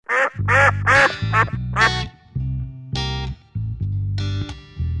Oh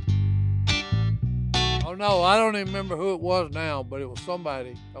no, I don't even remember who it was now, but it was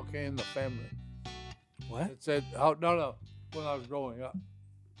somebody, okay, in the family. What? It said, oh no, when I was growing up.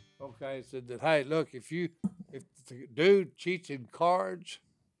 Okay, it said that, hey, look, if the dude cheats in cards,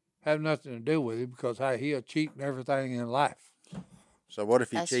 have nothing to do with it because hey, he'll cheat in everything in life. So what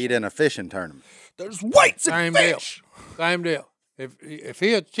if you cheat in a fishing tournament? There's weights in fish. Same deal. If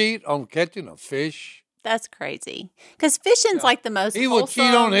he'll cheat on catching a fish, that's crazy. Because fishing's like the most he wholesome. would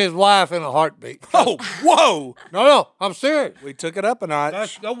cheat on his wife in a heartbeat. Oh, whoa! No, I'm serious. We took it up a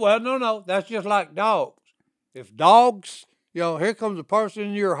notch. No. That's just like dogs. If dogs, here comes a person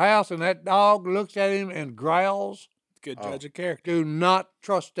in your house and that dog looks at him and growls. Good judge of character. Do not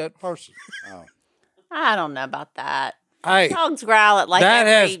trust that person. Oh. I don't know about that. Hey, dogs growl at like that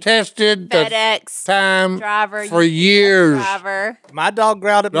has tested FedEx the time driver for years. Driver. My dog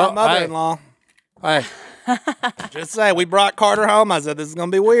growled at my mother-in-law. Hey. Just say, we brought Carter home. I said, this is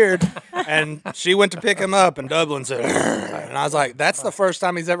going to be weird. And she went to pick him up, and Dublin said, Arr. And I was like, that's the first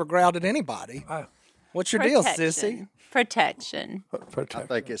time he's ever growled at anybody. What's your deal, sissy? Protection. I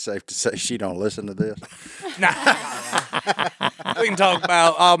think it's safe to say she don't listen to this. We can talk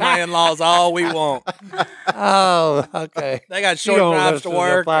about all my in-laws all we want. Oh, okay. They got short drives to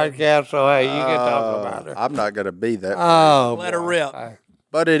work. Podcast, so hey, you can talk about her. I'm not going to be that. Let her rip.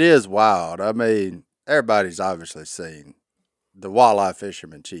 But it is wild. I mean, everybody's obviously seen the walleye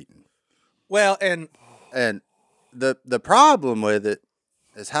fishermen cheating. Well, and the problem with it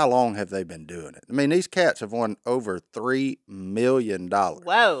is how long have they been doing it? I mean, these cats have won over $3 million.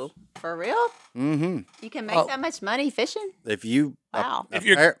 Whoa, for real? Mm-hmm. You can make that much money fishing? If you wow. If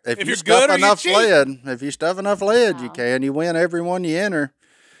you stuff enough lead, you can. You win every one you enter.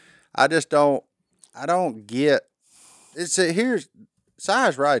 I don't get. Here's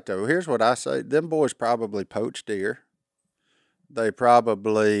Si's right though. Here's what I say. Them boys probably poach deer. There's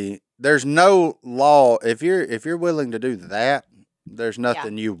no law if you're willing to do that. There's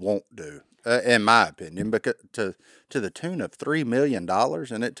nothing you won't do, in my opinion, because to the tune of $3 million,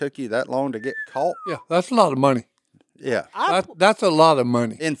 and it took you that long to get caught. Yeah, that's a lot of money. Yeah, that's a lot of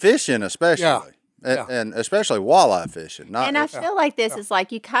money in fishing, especially. Yeah. And especially walleye fishing. I feel like this is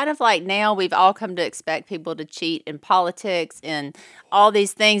like you kind of like now we've all come to expect people to cheat in politics and all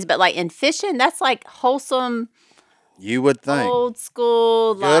these things, but like in fishing, that's like wholesome. You would think old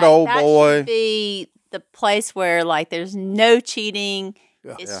school, good old that boy. Should be the place where like there's no cheating.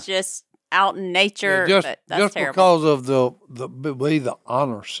 Yeah. It's just out in nature. Yeah, but that's just terrible. because of the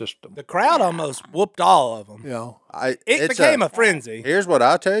honor system. The crowd almost whooped all of them. It became a frenzy. Here's what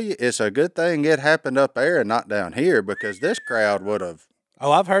I tell you: it's a good thing it happened up there and not down here, because this crowd would have.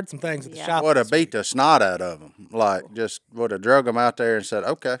 Oh, I've heard some things at the shop. Would have beat the snot out of them. Like just would have drug them out there and said,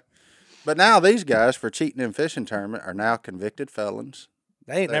 "Okay." But now these guys, for cheating in fishing tournament, are now convicted felons.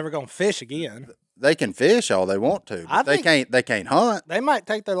 They ain't never gonna fish again. They can fish all they want to, but they can't hunt. They might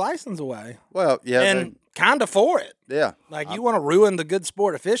take their license away. Well, yeah, and kind of for it. Yeah, like you want to ruin the good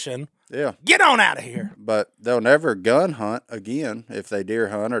sport of fishing. Yeah, get on out of here. But they'll never gun hunt again if they deer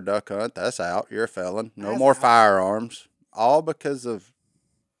hunt or duck hunt. That's out. You're a felon. No more firearms. All because of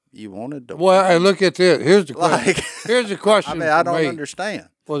you wanted to. Well, hey, look at this. Here's the question. Here's the question. I mean, I don't understand.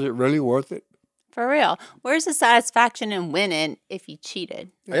 Was it really worth it? For real. Where's the satisfaction in winning if you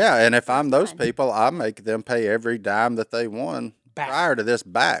cheated? Yeah, and if I'm those people, I make them pay every dime that they won prior to this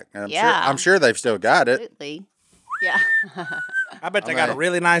back. And I'm sure they've still got it. Absolutely. Yeah. I bet they got a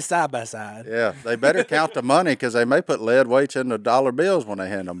really nice side-by-side. Yeah, they better count the money because they may put lead weights in the dollar bills when they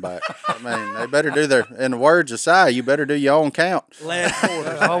hand them back. I mean, they better do in the words of Si, you better do your own count. Lead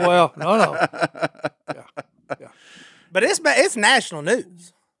quarters. Oh, well, no. Yeah. But it's national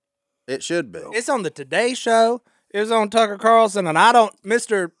news. It should be. It's on the Today Show. It was on Tucker Carlson, and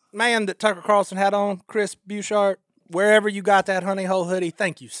Mr. Man that Tucker Carlson had on, Chris Bouchard, wherever you got that honey hole hoodie,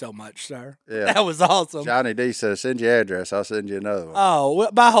 thank you so much, sir. Yeah. That was awesome. Johnny D says, send your address. I'll send you another one. Oh,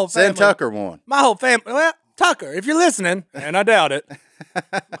 well, my whole family. Send Tucker one. My whole family. Well, Tucker, if you're listening, and I doubt it,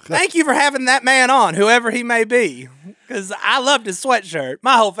 thank you for having that man on, whoever he may be, because I loved his sweatshirt.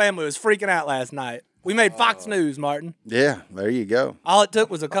 My whole family was freaking out last night. We made Fox News, Martin. Yeah, there you go. All it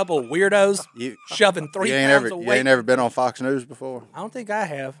took was a couple of weirdos shoving 3 pounds of weight. You ain't never been on Fox News before? I don't think I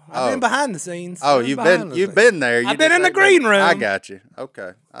have. I've been behind the scenes. Oh, you've been there. I've been in the green room. I got you.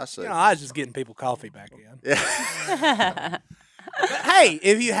 Okay, I see. I was just getting people coffee back in. Yeah. But hey,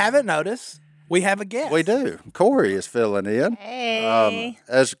 if you haven't noticed, We have a guest. We do. Korie is filling in. Hey.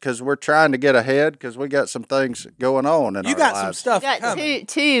 Because we're trying to get ahead because we got some things going on in You our got lives. some stuff We got coming.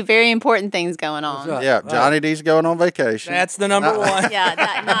 two very important things going on. right? Yeah, Johnny D's going on vacation. That's the number one. Yeah,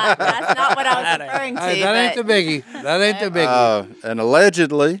 that's not what I was That ain't- referring to. Hey, that ain't the but biggie. That ain't the biggie. And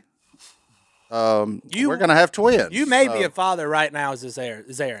allegedly, we're going to have twins. You may be So, a father right now as this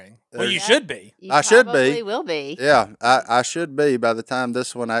is airing. Well, you should be. you I should be. probably will be. Yeah, I should be. By the time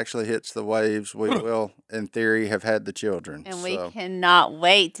this one actually hits the waves, we will, in theory, have had the children. And we so. cannot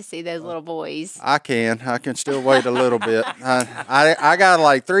wait to see those little boys. I can still wait a little bit. I got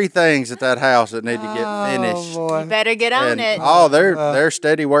like 3 things at that house that need to get finished. Oh, boy. You better get on And, it. they're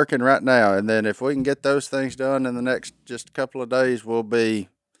steady working right now. And then if we can get those things done in the next just a couple of days, we'll be.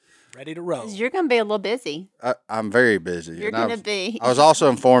 Ready to roll. 'Cause you're going to be a little busy. I'm very busy. You're And going to be. I was also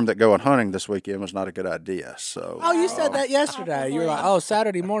informed that going hunting this weekend was not a good idea. So Oh, you said that yesterday. You were like, "Oh,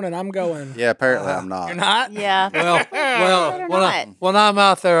 Saturday morning, I'm going." yeah, apparently I'm not. You're not. Yeah. Well, not. when I'm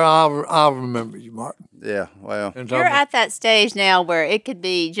out there, I'll remember you, Mark. Yeah, well, And You're talking- at that stage now where it could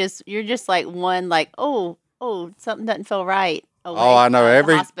be you're just like one, like, oh, something doesn't feel right. oh, I know. Away from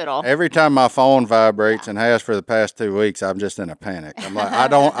the hospital. Every time my phone vibrates and has for the past 2 weeks, I'm just in a panic. I'm like, I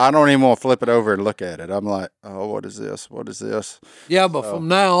don't even want to flip it over and look at it. I'm like, oh, what is this? What is this? Yeah, but from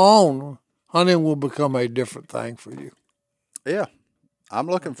now on, hunting will become a different thing for you. Yeah, I'm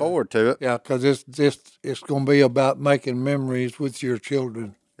looking forward to it. Yeah, because it's going to be about making memories with your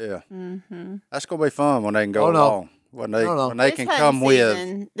children. Yeah, Mm-hmm. that's gonna be fun when they can go Oh, no. along. When they No. when they can come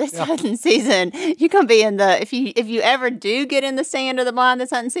with. This hunting season, you're gonna be in the if you ever do get in the stand or the blind this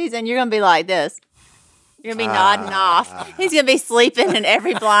hunting season, you're gonna be like this. You're gonna be nodding off. He's gonna be sleeping in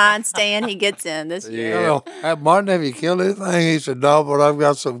every blind stand he gets in this year. Yeah. Hey, Martin, have you killed anything? He said, no, but I've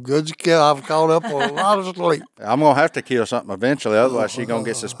got some good to kill. I've caught up on a lot of sleep. I'm gonna have to kill something eventually, otherwise she's gonna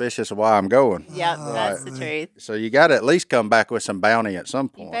get suspicious of why I'm going. Yep, that's the truth. So you got to at least come back with some bounty at some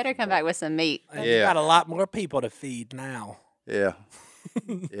You point. better come back with some meat. And Yeah. You got a lot more people to feed now. Yeah,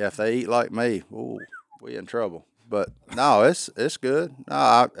 yeah. If they eat like me, ooh, we in trouble. But no, it's good.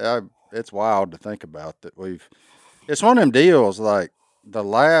 No, it's wild to think about that we've. It's one of them deals like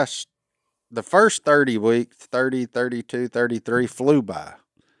the first 30 weeks, 30, 32, 33 flew by.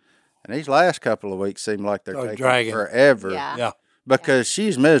 And these last couple of weeks seem like they're taking dragging. forever Yeah. Yeah. because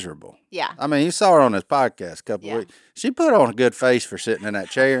she's miserable. Yeah. I mean, you saw her on this podcast a couple Yeah. of weeks. She put on a good face for sitting in that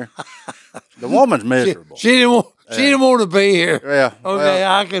chair. The woman's miserable. She didn't want to be here. Yeah. Okay,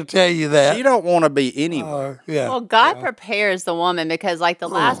 well, I can tell you that. she don't want to be anywhere. Yeah. Well, God prepares the woman because, like, the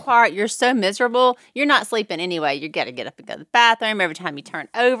last part, you're so miserable, you're not sleeping anyway. You got to get up and go to the bathroom. Every time you turn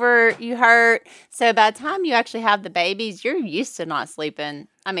over, you hurt. So by the time you actually have the babies, you're used to not sleeping.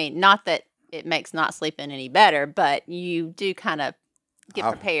 I mean, not that it makes not sleeping any better, but you do kind of get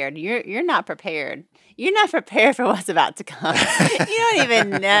prepared. You're not prepared. You're not prepared for what's about to come. You don't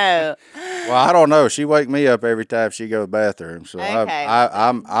even know. Well, I don't know. She wake me up every time she go to the bathroom, so Okay.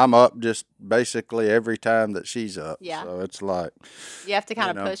 I'm up just basically every time that she's up. Yeah. So it's like You have to kind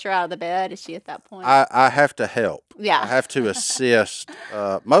of You know. push her out of the bed. Is she at that point? I have to help. Yeah. I have to assist,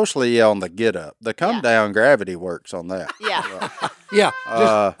 mostly on the get up. The come Yeah. down gravity works on that. yeah.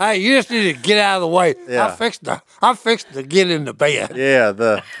 Yeah. Hey, you just need to get out of the way. Yeah. I fixed to get in the bed. Yeah,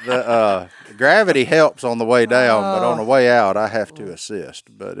 the gravity helps on the way down, but on the way out, I have to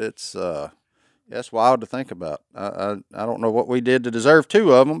assist. But it's wild to think about. I don't know what we did to deserve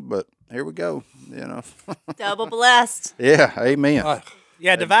 2 of them, but here we go. You know. Double blessed. Yeah, amen.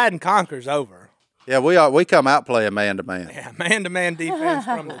 Yeah, divide and conquer's over. Yeah, we come out playing man to man. Yeah, man-to-man defense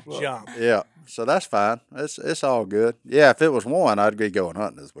from the jump. Yeah, so that's fine. It's all good. Yeah, if it was 1, I'd be going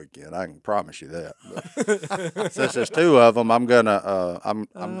hunting this weekend. I can promise you that. But since there's 2 of them, I'm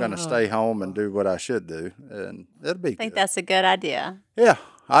gonna stay home and do what I should do, and it'll be I think good. that's a good idea. Yeah,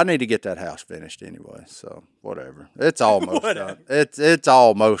 I need to get that house finished anyway. So whatever. It's almost done. It's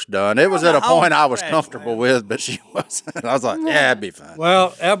almost done. It was at a the home point I was stretch, comfortable with, but she wasn't. I was like, yeah, it'd be fine.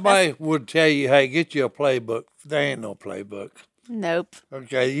 Well, everybody would tell you, hey, get you a playbook. There ain't no playbook. Nope.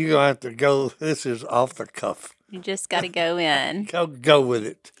 Okay, you're going to have to go. This is off the cuff. You just got to go in. Go with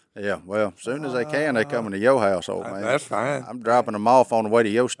it. Yeah, well, as soon as they can, they come into your house, old man. That's fine. I'm dropping them off on the way to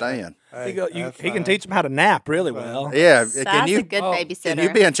your stand. He can teach them how to nap really well. Yeah, That's can a you good babysitter. can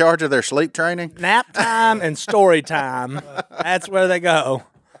you be in charge of their sleep training? Nap time and story time. That's where they go.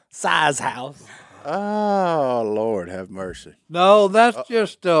 Size house. Oh Lord, have mercy. No, that's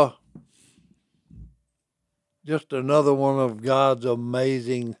just another one of God's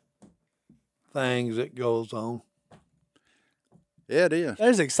amazing things that goes on. Yeah, it is.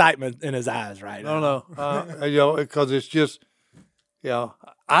 There's excitement in his eyes right now. No, because it's just,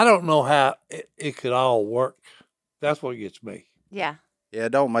 I don't know how it could all work. That's what gets me. Yeah. Yeah,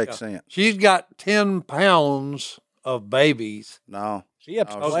 it don't make sense. She's got 10 pounds of babies. No. She up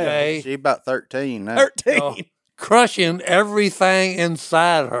to No, 12. Okay. She about 13 now. 13. Oh, crushing everything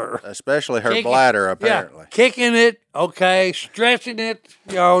inside her. Especially her Kicking- bladder, apparently. Yeah, kicking it, okay, stretching it,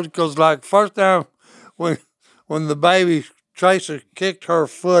 because like first time when the baby Tracer kicked her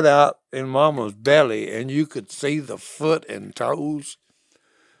foot out in Mama's belly and you could see the foot and toes,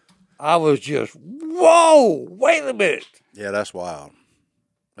 I was just, whoa, wait a minute. Yeah, that's wild.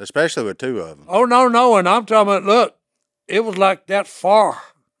 Especially with 2 of them. Oh, no, and I'm talking about, look, it was like that far,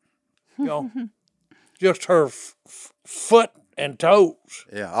 just her foot and toes.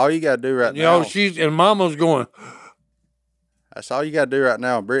 Yeah, all you got to do right You now. know, and Mama's going, That's all you got to do right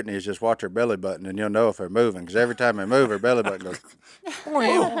now, Brittany, is just watch her belly button, and you'll know if they're moving. Because every time they move, her belly button goes.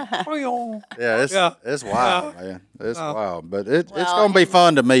 Yeah, it's wild, man. It's wild, but it's gonna be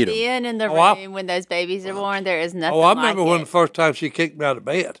fun to meet them. Being in the Oh, room when those babies are born, there is nothing. oh, I remember like when it. the first time she kicked me out of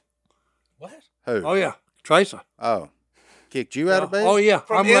bed. What? Who? Oh, yeah, Tracer. Oh, kicked you out of bed? Oh, yeah.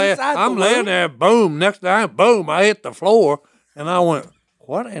 From I'm inside the laying room? there, boom. Next time, boom, I hit the floor, and I went,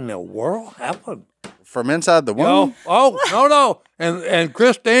 what in the world happened? From inside the You know? womb? Oh, no. And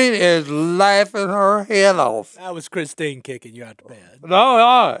Christine is laughing her head off. That was Christine kicking you out to bed.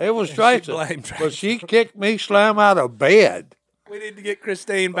 No, it was Tracer. blamed Tracer. But she kicked me slam out of bed. We need to get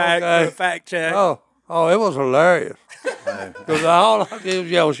Christine back Okay. for a fact check. Oh, it was hilarious. Because all I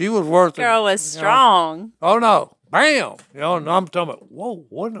did was, she was worth it. Girl was strong. Oh, no. Bam. And I'm talking about, whoa,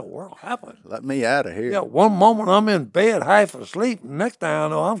 what in the world happened? Let me out of here. Yeah, one moment I'm in bed half asleep, and next thing I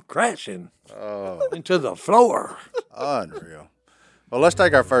know I'm crashing into the floor. Unreal. Well, let's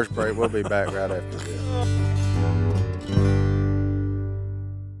take our first break. We'll be back right after this.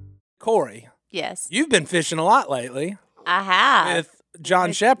 Korie, Yes, you've been fishing a lot lately I have. with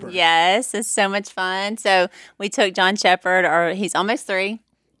John Shepherd. Yes, it's so much fun. So we took John Shepherd, or he's almost 3,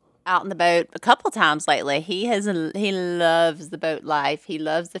 out in the boat a couple times lately. He loves the boat life. He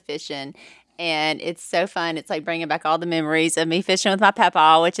loves the fishing, and it's so fun. It's like bringing back all the memories of me fishing with my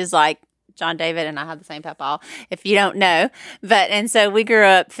papaw, which is like John David and I have the same papaw, if you don't know. And so we grew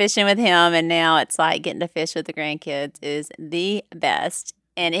up fishing with him, and now it's like getting to fish with the grandkids is the best.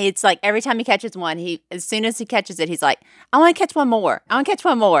 And it's like every time he catches one, as soon as he catches it, he's like, I want to catch one more. I want to catch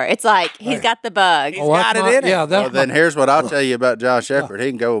one more. It's like he's got the bug. He's got that's it in it. Yeah, that's Well, then here's what I'll tell you about John Shepherd. He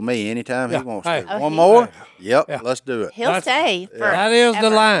can go with me anytime Yeah. he wants Hey. to. Oh, One he more? will. Yep, let's do it. He'll That's- stay for that is the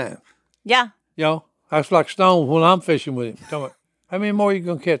ever. line. Yeah. You know, that's like Stone when I'm fishing with him. Tell me, how many more you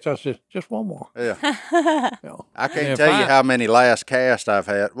gonna catch? I said, just one more. Yeah. You know. I can't And tell if you how many last casts I've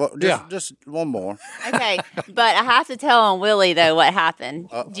had. Well, Yeah. just one more. Okay, but I have to tell on Willie though what happened.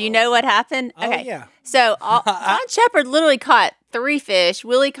 Do you know what happened? Oh, Okay, yeah. So John Shepherd literally caught 3 fish.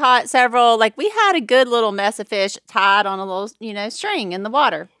 Willie caught several. Like we had a good little mess of fish tied on a little string in the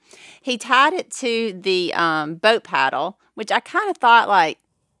water. He tied it to the boat paddle, which I kind of thought like,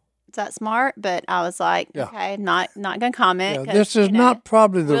 is that smart? But I was like, Yeah. okay, not gonna comment. Yeah, 'cause, this is not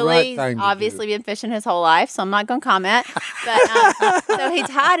probably the Willie's right thing to obviously do. been fishing his whole life, so I'm not going to comment. But so he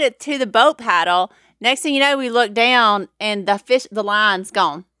tied it to the boat paddle. Next thing you know, we look down and the line's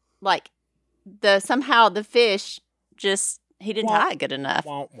gone. Like somehow the fish he didn't tie it good enough.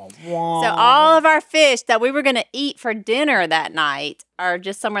 Wah, wah, wah. So all of our fish that we were going to eat for dinner that night are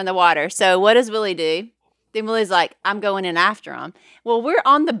just somewhere in the water. So what does Willie do? Then Willie's like, I'm going in after him. Well, we're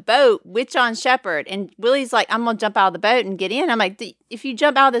on the boat with John Shepherd, and Willie's like, I'm going to jump out of the boat and get in. I'm like, if you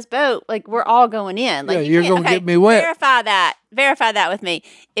jump out of this boat, like, we're all going in. Like, Yeah, you you're can't- gonna get me wet. Verify that with me.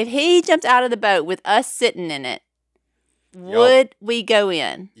 If he jumped out of the boat with us sitting in it, would we go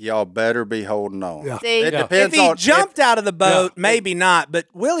in? Y'all better be holding on. Yeah. See? It Yeah. depends If he on jumped out of the boat, Yeah. maybe not. But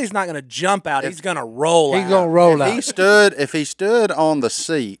Willie's not going to jump out. He's going to roll He's out. gonna roll If out. he stood on the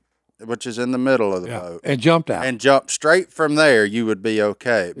seat, which is in the middle of the Yeah, boat, and jumped out. and jumped straight from there, you would be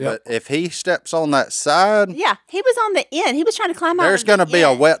okay. Yeah. But if he steps on that side, Yeah, he was on the end. He was trying to climb out. there's going to be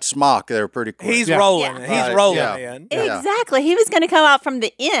a wet smock there pretty quick. He's Yeah. rolling. Yeah. He's Right, rolling yeah. in. Yeah. Exactly. He was going to come out from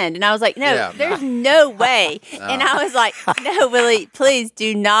the end. And I was like, no, Yeah, there's no way. And I was like, no, Willie, please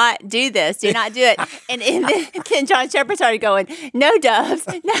do not do this. Do not do it. And then John Shepherd started going, no, Doves.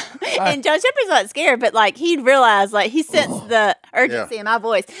 No. And John Shepherd's not scared, but like he'd realized, like he sensed the urgency in my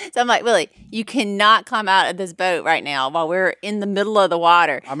voice. So I'm like, Willie, you cannot climb out of this boat right now while we're in the middle of the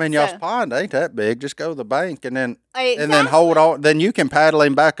water. I mean, So- y'all's pond ain't that big. Just go to the bank and then Exactly. hold on. Then you can paddle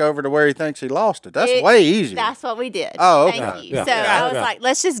him back over to where he thinks he lost it. That's way easier. That's what we did. Oh, okay. Thank you. Yeah. So Yeah. I was Yeah. like,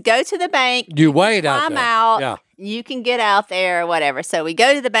 let's just go to the bank. You wait out Climb there. out. Yeah. You can get out there or whatever. So we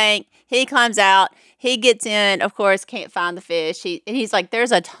go to the bank. He climbs out. He gets in. Of course, can't find the fish. He's like,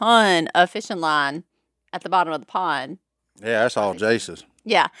 there's a ton of fishing line at the bottom of the pond. Yeah, that's all Jace's.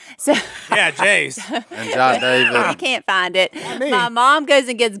 Yeah. So Yeah, Jace. And John David. he can't find it. me. My mom goes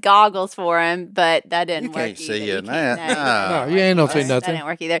and gets goggles for him, but that didn't You work. can't see either. in that. No, No. you ain't no see That nothing. didn't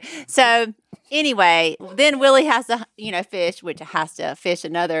work either. So anyway, then Willie has to, fish, which has to fish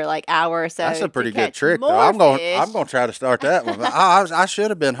another like hour or so. That's a to pretty good catch trick, though. more I'm going fish. to try to start that one. But I should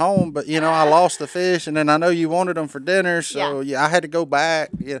have been home, but I lost the fish, and then I know you wanted them for dinner, so I had to go back.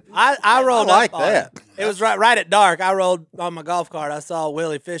 Yeah, I rolled I like up on that. it. It was right at dark. I rolled on my golf cart. I saw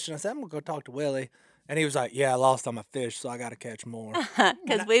Willie fishing. I said, I'm going to go talk to Willie. And he was like, yeah, I lost all my fish, so I got to catch more.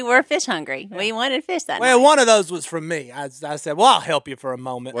 Because we were fish hungry. We wanted fish that Well, night. one of those was from me. I said, well, I'll help you for a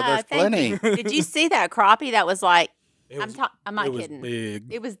moment. Well, there's Thank plenty. you. Did you see that crappie that was like, was- I'm not it was kidding. big.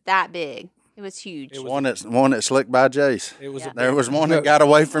 It was that big. It was huge. One that slicked by Jace. It was Yeah. a There was one that got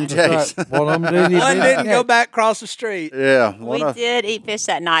away from That's Jace. right. One of them didn't One even didn't go back across the street. Yeah, We did eat fish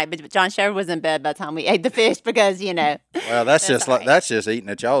that night, but John Shepard was in bed by the time we ate the fish because, Well, that's just all like right. that's just eating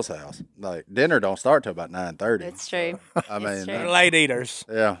at y'all's house. Like dinner don't start till about 9:30. it's true. I mean, true. They're late eaters.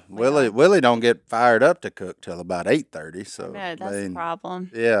 yeah, Willie don't get fired up to cook till about 8:30. So No, that's I the mean, problem.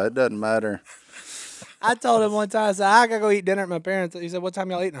 yeah, it doesn't matter. I told him one time, I said, I got to go eat dinner at my parents'. He said, what time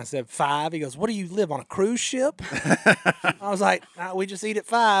y'all eating? I said, 5. He goes, what do you live on, a cruise ship? I was like, "Nah, we just eat at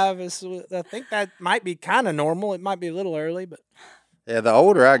 5. I think that might be kind of normal. It might be a little early, but Yeah, the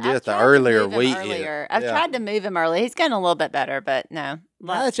older I I've get, the tried to earlier move him we eat. earlier. I've Yeah. tried to move him early. He's getting a little bit better, but no.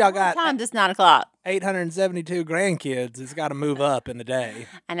 now that y'all got Sometimes it's 9 o'clock. 872 grandkids, it's got to move up in the day.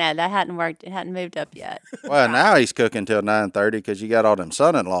 I know that hadn't worked. It hadn't moved up yet. Well, now he's cooking till 9:30 because you got all them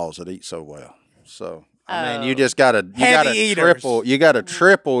son-in-laws that eat so well. So I mean, you just gotta Heavy eaters.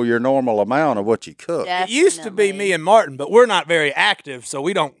 triple your normal amount of what you cook. It used to be Definitely. me and Martin, but we're not very active, so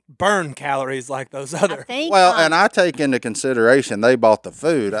we don't burn calories like those I other. think. Well, and I take into consideration they bought the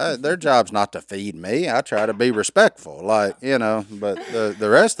food. Their job's not to feed me. I try to be respectful, but the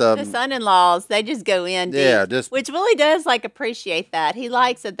rest of the them, son-in-laws, they just go in deep, Yeah, just- which Willie does appreciate that. He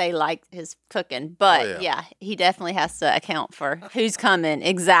likes that they like his cooking, but yeah. he definitely has to account for who's coming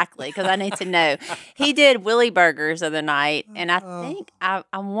exactly because I need to know. He did Willie burgers the other night, and I think I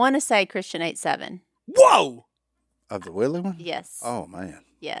want to say Christian ate 7. Whoa! of the Willie one. Yes. Oh man.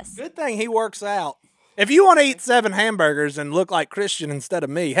 Yes. Good thing he works out. If you want to eat 7 hamburgers and look like Christian instead of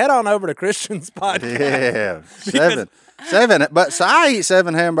me, head on over to Christian's podcast. Yeah, seven. But so I eat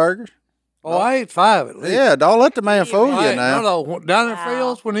 7 hamburgers. Oh, I ate 5 at least. Yeah, don't let the man fool you I ate, now. no, down in Wow.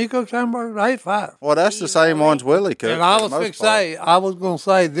 Fields when he cooks hamburgers, I ate 5. Well, that's the same ones Willie cooks. And I for was the most fixing part. say, I was gonna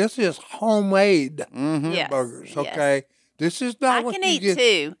say this is homemade Yes. burgers. Yes. Okay, this is not I what can you eat get.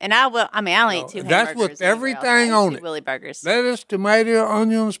 2, and I will. I mean, I'll eat 2 That's hamburgers. with anywhere else. everything I eat on 2 it. Willie burgers. Lettuce, tomato,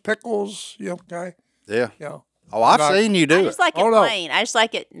 onions, pickles. Okay, Yeah. yeah. Oh, I've Like- seen you I do just it. like it Hold on. plain. I just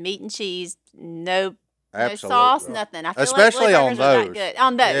like it meat and cheese, no Absolutely. sauce, nothing. I feel Especially like on Willie burgers are that those. good.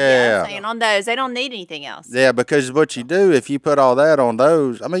 On those, Yeah. I'm saying on those, they don't need anything else. Yeah, because what you do if you put all that on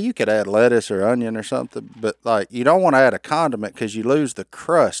those, I mean, you could add lettuce or onion or something, but like you don't want to add a condiment because you lose the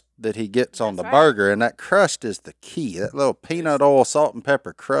crust that he gets on the That's right. burger, and that crust is the key. That little peanut oil, salt, and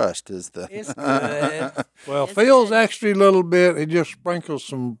pepper crust is the. It's good. Well, It's Phil's good. extra little bit. He just sprinkles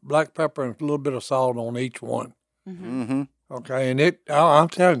some black pepper and a little bit of salt on each one. Mm-hmm. Okay, and I'm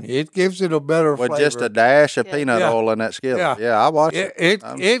telling you, it gives it a better With flavor. just a dash of Yeah. peanut Yeah. oil in that skillet. Yeah. Yeah, I watch it.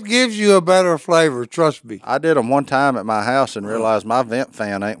 It gives you a better flavor. Trust me. I did them one time at my house and realized my vent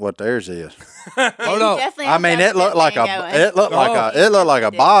fan ain't what theirs is. Yeah, Oh, you no. definitely I have to mean, have it looked that like thing a going. it looked like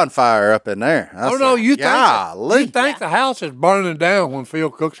a bonfire up in there. I Oh said, no, you think golly. you think the house is burning down when Phil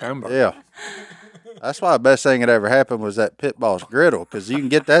cooks hamburgers? Yeah. That's why the best thing that ever happened was that pit boss griddle, because you can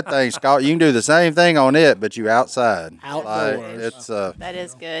get that thing, Scott. You can do the same thing on it, but you outside. Outdoors. Like, it's That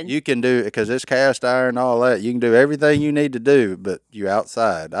is good. you can do because it's cast iron and all that. You can do everything you need to do, but you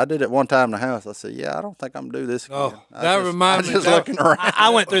outside. I did it one time in the house. I said, "Yeah, I don't think I'm gonna do this again." Oh, I that just- reminds I me- just that- looking around. I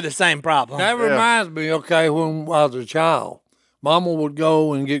went through the same problem. That reminds me, okay, when I was a child, Mama would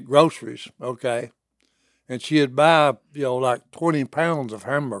go and get groceries, okay, and she'd buy, like 20 pounds of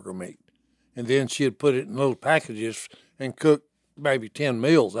hamburger meat, and then she'd put it in little packages and cook maybe 10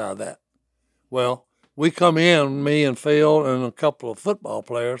 meals out of that. Well, we come in, me and Phil and a couple of football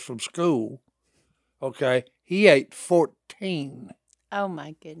players from school, okay, he ate 14 Oh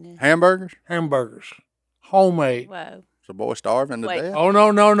my goodness. Hamburgers. hamburgers, homemade. Whoa. Is the boy starving to Wait. death? Oh,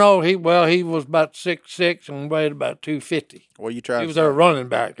 no. He was about 6'6" and weighed about 250. What are you trying He to was say? our running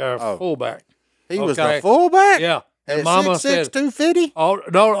back, our Oh. fullback. He was the okay. fullback. Yeah, At Mama 6'6", said- 250? Oh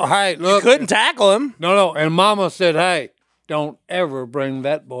no! Hey, look. Couldn't tackle him. No. And Mama said, "Hey, don't ever bring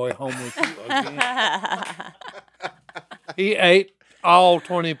that boy home with you again." He ate all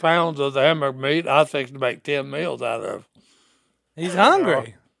 20 pounds of the hamburger meat. I think to make 10 meals out of. He's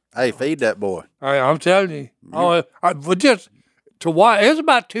hungry. Hey, feed that boy. Hey, I'm telling you. But just to watch, it's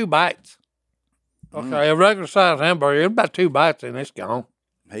about 2 bites. Okay, a regular sized hamburger, it's about 2 bites and it's gone.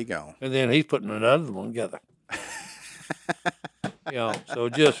 He gone. And then he's putting another one together. So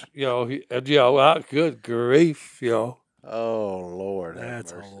just good grief, Oh, Lord.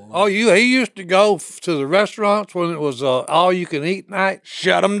 That's have mercy. all. Oh, he used to go to the restaurants when it was all you can eat night.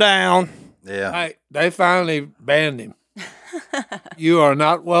 Shut him down. Yeah. Hey, they finally banned him. You are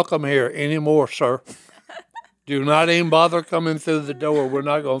not welcome here anymore, sir. Do not even bother coming through the door. We're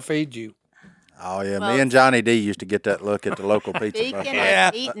not going to feed you. Oh, yeah. Well, Me and Johnny D used to get that look at the local pizza Speaking buffet. Yeah.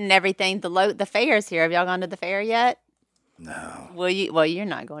 of eating everything, the fair's here. Have y'all gone to the fair yet? No. Well, you're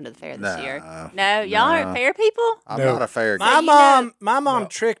not going to the fair this No. year. No, y'all aren't fair people. I'm No. not a fair guy. My mom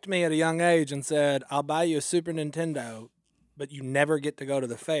tricked me at a young age and said, "I'll buy you a Super Nintendo, but you never get to go to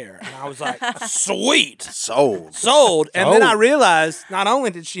the fair." And I was like, "Sweet, Sold. sold." And then I Sold. realized not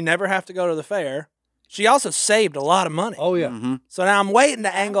only did she never have to go to the fair, she also saved a lot of money. Oh, yeah. Mm-hmm. So now I'm waiting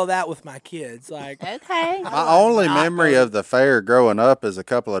to angle that with my kids. Like, Okay. My only memory of the fair growing up is a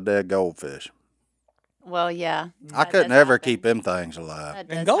couple of dead goldfish. Well, yeah. I that couldn't does ever happen. keep them things alive. That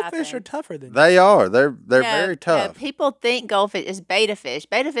does and goldfish happen. are tougher than They are. They're No, very no, tough. people think goldfish is beta fish.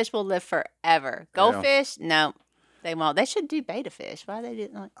 Beta fish will live forever. Goldfish, no, they won't. They should do beta fish. Why they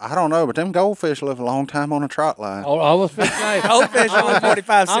didn't? I don't know, but them goldfish live a long time on a trot line. Oh, I was fixing to say. goldfish only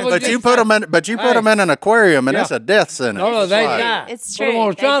 45 I cents. was But you put them in. But you put them in an aquarium, and Yeah. it's a death sentence. No, they It's like- die. It's Put them true, on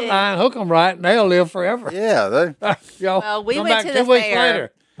a they trot do. line, hook them right, and they'll live forever. Yeah, they. Well, we come went back to 2 the weeks fair.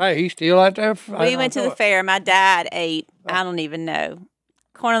 later. Hey, he's still out there. We went to the fair. My dad ate, I don't even know,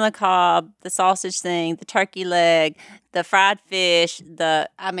 corn on the cob, the sausage thing, the turkey leg, the fried fish,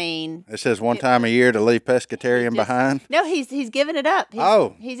 It says one time a year to leave pescatarian just- behind. No, he's giving it up.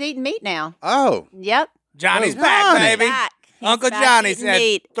 He's eating meat now. Oh, Yep. Johnny's Oh, back, Johnny. baby. Back. He's Uncle back Johnny eating said,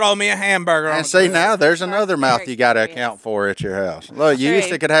 meat. "Throw me a hamburger on and the see grill." now there's another mouth you got to Very account for at your house. Look, you used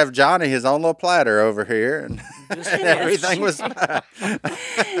True. to could have Johnny his own little platter over here, and everything was fine.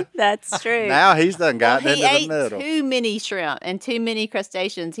 That's true. Now he's done gotten he into ate the middle. too many shrimp and too many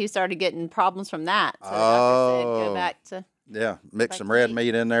crustaceans. He started getting problems from that. So the doctor said, Oh. go back to. Yeah, mix Back some to red meat.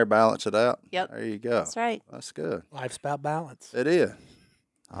 meat in there, balance it out. Yep. There you go. That's right. That's good. Life's about balance. It is.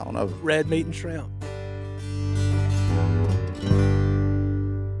 I don't know. Red meat and shrimp.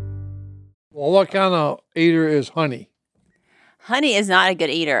 Well, what kind of eater is Honey? Honey is not a good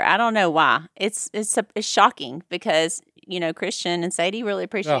eater. I don't know why. It's shocking because Christian and Sadie really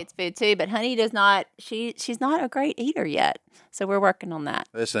appreciates food too, but Honey does not. She's not a great eater yet. So we're working on that.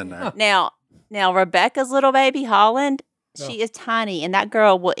 It's in there. Now Rebecca's little baby Holland, she is tiny, and that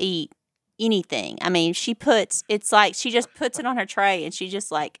girl will eat anything. I mean, it's like she just puts it on her tray and she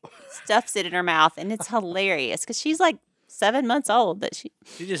just like stuffs it in her mouth, and it's hilarious because she's like 7 months old, but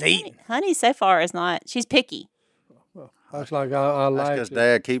She's just eating. Honey so far is not. She's picky. That's like I That's like. because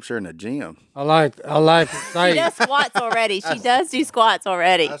Dad keeps her in the gym. I like to She say. does squats already. She does do squats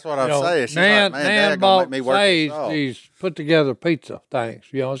already. That's what I'm saying. She's like, Nan man, Dad gonna bought make me work this Sage off. these put together pizza things.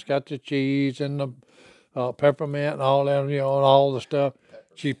 It's got the cheese and the peppermint and all that, and all the stuff.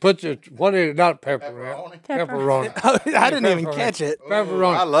 She puts it. What is it? Not peppermint. Pepperoni. I didn't even Pepperoni. catch it.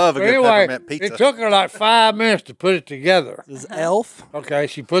 Pepperoni. I love a But good anyway, peppermint pizza. It took her like 5 minutes to put it together. This is Elf. Okay,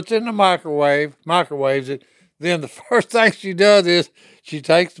 she puts it in the microwaves it. Then the first thing she does is she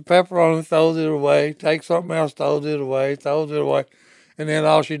takes the pepperoni, throws it away, takes something else, throws it away, and then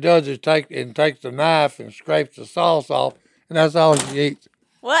all she does is takes the knife and scrapes the sauce off, and that's all she eats.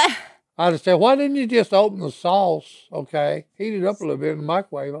 What? I just said, why didn't you just open the sauce, okay, heat it up a little bit in the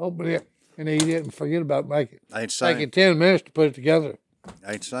microwave, open it, and eat it, and forget about making it. Ain't the Taking same. 10 minutes to put it together.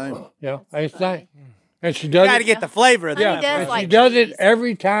 Ain't the same. Yeah, ain't the same. And she does Got to it. get the flavor of Honey that. does and like she does cheese. it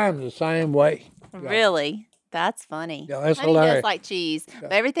every time the same way. Really? That's funny. Yeah, that's Honey hilarious. does like cheese,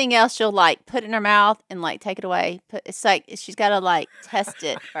 but everything else she'll like put in her mouth and like take it away. It's like she's got to like test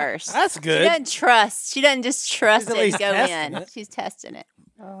it first. That's She good. doesn't trust. She doesn't just trust She's at it least to go testing in. it. She's testing it.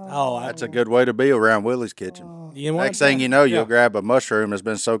 Oh, That's a good way to be around Willie's kitchen. you want Next thing you know, you'll Yeah. grab a mushroom that's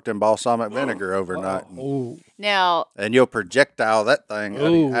been soaked in balsamic vinegar overnight, Ooh. Now, and you'll projectile that thing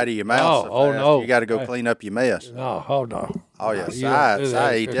Ooh. out of your mouth. Oh, so fast, no. You got to go Hey. clean up your mess. No, hold on. Oh yeah, Yeah,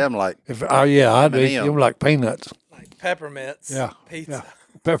 I eat them like I'd eat M&M. them like peanuts. like peppermints. Yeah, Pizza.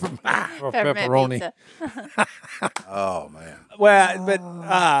 Or peppermint pepperoni. pizza. oh man. Well, but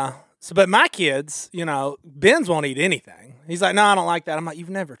So, but my kids, Ben's won't eat anything. He's like, no, I don't like that. I'm like, you've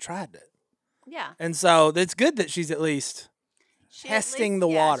never tried it. Yeah. And so it's good that she's at least testing the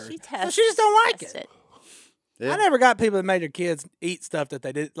water. She so she just don't like it. Yeah. I never got people that made their kids eat stuff that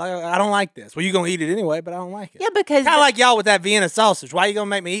they did. Like, I don't like this. Well, you're going to eat it anyway, but I don't like it. Yeah, because kind of like y'all with that Vienna sausage. Why are you going to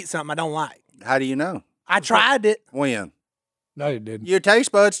make me eat something I don't like? How do you know? I tried it. When? No, you didn't. Your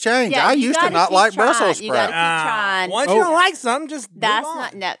taste buds change. Yeah, I you used to gotta not keep like trying. Brussels You gotta sprouts. keep trying. Once you don't like something, just That's move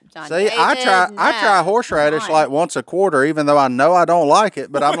on. not John. See, I try horseradish Fine. like once a quarter, even though I know I don't like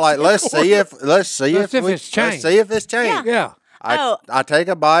it. But I'm like, let's see if it's changed. Let's see if it's changed. Yeah. I take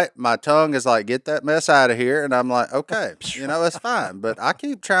a bite. My tongue is like, get that mess out of here, and I'm like, okay, it's fine. But I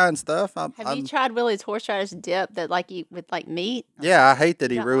keep trying stuff. Have you tried Willie's horseradish dip that with meat? Yeah, I hate that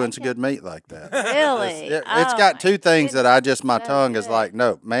he don't ruins like it? good meat like that. Really? It's got two things that my so tongue is good. like,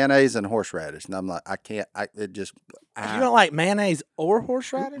 no, mayonnaise and horseradish, and I'm like, I can't. It just. You don't like mayonnaise or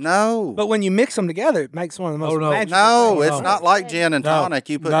horseradish? No. But when you mix them together, it makes one of the most magical No, things. it's not like gin and No. tonic.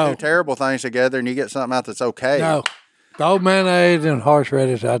 You put No. two terrible things together and you get something out that's okay. No. Throw mayonnaise and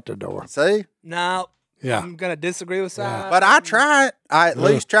horseradish out the door. See? No. Yeah. I'm going to disagree with Si. But I try it. I at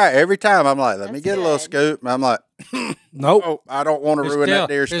least try it every time. I'm like, let me That's get a little good. scoop. And I'm like, Nope. oh, I don't want to ruin that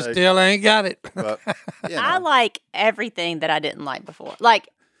deer It steak. still ain't got it. But, I like everything that I didn't like before. Like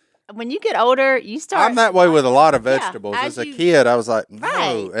when you get older, you start. I'm that way with a lot of Yeah, vegetables. as As a you- kid, I was like, no.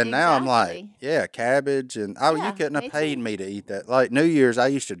 Right, And now I'm like, exactly. yeah, cabbage. And you Yeah, couldn't me have paid too. me to eat that. Like New Year's, I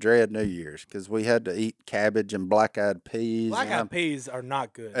used to dread New Year's because we had to eat cabbage and black-eyed peas. Black-eyed peas are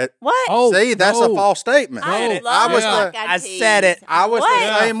not good. What? Oh, See, that's a no. false statement. I No. love I was black-eyed I peas. said it. I was What?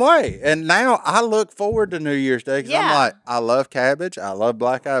 the same way. And now I look forward to New Year's Day because I'm Yeah. like, I love cabbage. I love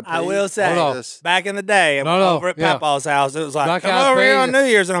black-eyed peas. I will say, Hold on. Just- back in the day, No, over at yeah. Papa's house, it was like, Black-eyed come over here peas. on New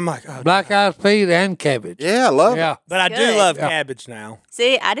Year's. And I'm like, oh, Black-eyed peas and cabbage. Yeah, I love Yeah. it. but I do good. love Yeah. cabbage now.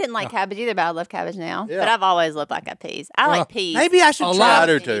 See, I didn't like cabbage either, but I love cabbage now. Yeah. But I've always loved black-eyed peas. I Well, like peas. Maybe I should A try. lot- I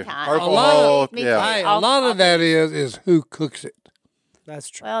do too. Anytime. Purple A lot- Hulk, Me yeah. Hey, a I'll- lot I'll of that is who cooks it. That's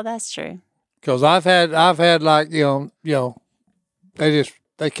true. Well, that's true. Because I've had like they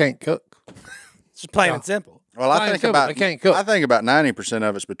can't cook. It's just plain and simple. Well, I Fine, think cook, about they can't cook. I think about 90%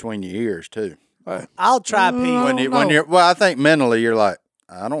 of it's between your ears too. I'll try peas. When you're well, I think mentally you're like,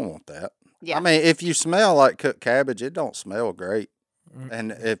 I don't want that. Yeah. I mean, if you smell like cooked cabbage, it don't smell great.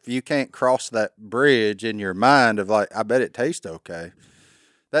 And if you can't cross that bridge in your mind of like, I bet it tastes okay.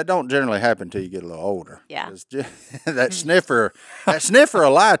 That don't generally happen till you get a little older. Yeah. 'Cause that sniffer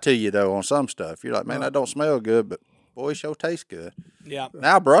will lie to you though on some stuff. You're like, man, that don't smell good, but boy, it sure tastes good. Yeah.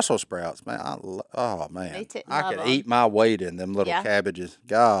 Now Brussels sprouts, man, oh man, Me too. I Love could 'em. eat my weight in them little Yeah. cabbages.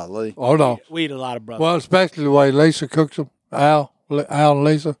 Golly, Hold on. We eat a lot of brothers. Well, especially the way Lisa cooks them. Al and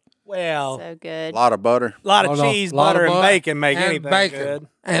Lisa. Well, So a good. lot of butter. a lot of Hold on. cheese, Lot of butter, and butter bacon make and anything bacon. good.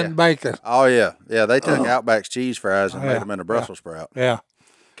 And bacon. Oh yeah, yeah. They took Outback's cheese fries and Yeah. made them into Brussels sprout. Yeah.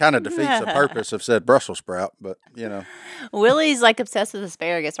 Kind of defeats the purpose of said Brussels sprout, but Willie's like obsessed with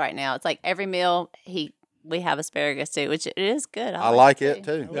asparagus right now. It's like every meal we have asparagus too, which it is good. I like it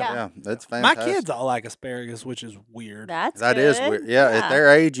too. Yeah. Yeah, that's My fantastic. kids all like asparagus, which is weird. That's That good. is weird. Yeah, at their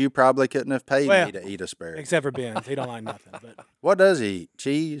age, you probably couldn't have paid Well, me to eat asparagus. Except for Ben. He don't like nothing. But What does he eat?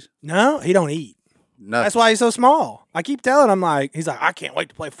 Cheese? no, he don't eat. Nothing. That's why he's so small. I keep telling him, he's like, I can't wait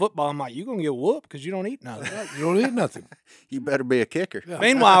to play football. I'm like, you going to get whooped because you don't eat nothing. You don't eat nothing. You better be a kicker.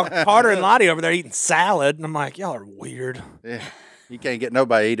 Meanwhile, Carter and Lottie over there eating salad. And I'm like, y'all are weird. Yeah. You can't get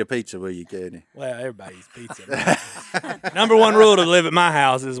nobody to eat a pizza, will you, can you? Well, everybody eats pizza. Number one rule to live at my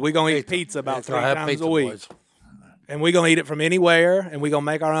house is we going to eat pizza about That's 3 why I have times pizza a week. boys. And we going to eat it from anywhere. And we going to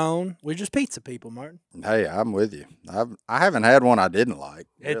make our own. We're just pizza people, Martin. Hey, I'm with you. I haven't had one I didn't like,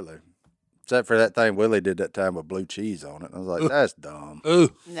 really. Except for that thing Willie did that time with blue cheese on it. I was like, that's dumb. Ooh.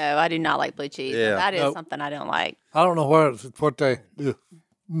 No, I do not like blue cheese. Yeah. That is Nope. something I don't like. I don't know what they do.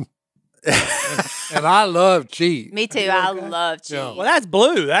 And I love cheese. Me too. I love cheese. Yeah. Well, that's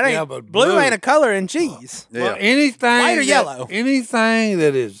blue. That ain't Yeah, but blue blue. ain't a color in cheese. Yeah. Well, anything White or that- yellow? Anything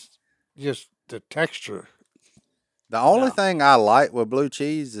that is just the texture. The only thing I like with blue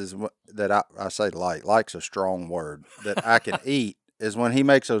cheese is that I say like's a strong word, that I can eat is when he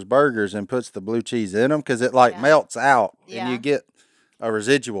makes those burgers and puts the blue cheese in them because it Yeah. melts out Yeah. and you get a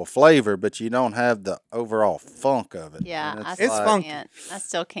residual flavor, but you don't have the overall funk of it. Yeah, And I It's still funky. can't. I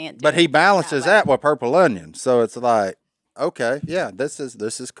still can't. Do But he it balances way. that with purple onion, so it's like, okay, yeah, this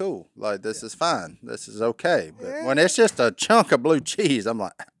is cool. Like this is fine. This is okay. But when it's just a chunk of blue cheese, I'm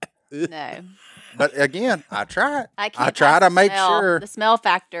like, No, but again, I try it. I can't. I try pass to the make smell. sure. The smell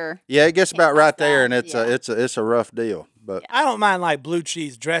factor. Yeah, it gets about Can't right pass there, that. and it's Yeah. it's a rough deal. But I don't mind like blue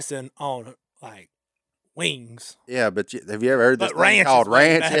cheese dressing on like wings. Yeah, but have you ever heard this But thing ranch called is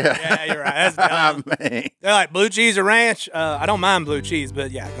way ranch? better. Yeah, you're right. That's dumb. I mean, They're like blue cheese or ranch. I don't mind blue cheese,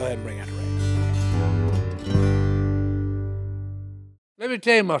 but yeah, go ahead and bring out the ranch. Let me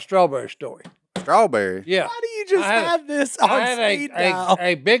tell you my strawberry story. strawberry. Yeah. Why do you just I had- have this I on had speed dial?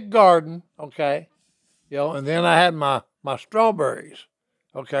 a big garden, okay, and then I had my strawberries,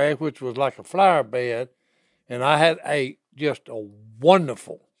 okay, which was like a flower bed, and I had just a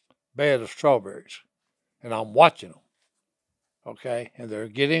wonderful bed of strawberries, and I'm watching them, okay, and they're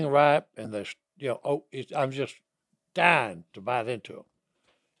getting ripe, and they're I'm just dying to bite into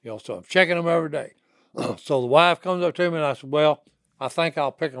them, so I'm checking them every day. So the wife comes up to me and I said, well, I think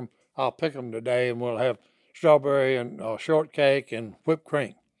I'll pick them today, and we'll have strawberry and shortcake and whipped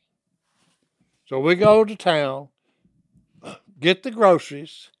cream. So we go to town, get the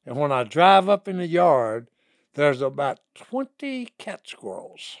groceries, and when I drive up in the yard, there's about 20 cat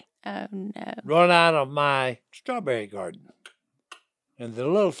squirrels Oh no. run out of my strawberry garden. And the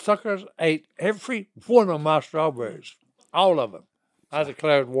little suckers ate every one of my strawberries, all of them. I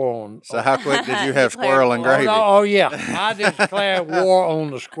declared war on. So how quick did you have Declared squirrel and war. gravy? Oh yeah, I declared war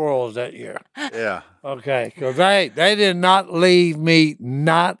on the squirrels that year. Yeah. Okay, because they did not leave me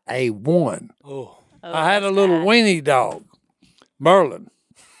not a one. Oh, Oh, I had a that's little bad. weenie dog, Merlin.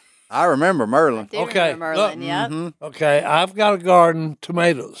 I remember Merlin. Do Okay, remember Merlin, look, yep. Okay, I've got a garden,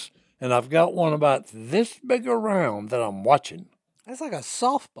 tomatoes, and I've got one about this big around that I'm watching. that's like a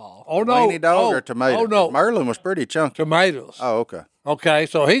softball. Oh no, Weenie dog or tomato? Oh no, Merlin was pretty chunky. tomatoes. Oh, okay. Okay,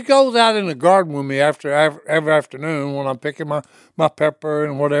 so he goes out in the garden with me every afternoon when I'm picking my pepper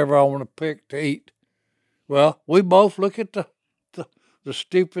and whatever I want to pick to eat. Well, we both look at the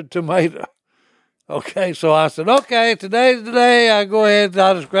stupid tomato. Okay, so I said, okay, today's the day. I go ahead,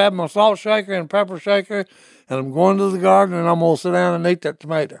 I just grab my salt shaker and pepper shaker, and I'm going to the garden, and I'm going to sit down and eat that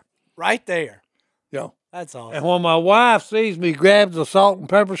tomato. Right there. And That's awesome. when my wife sees me grab the salt and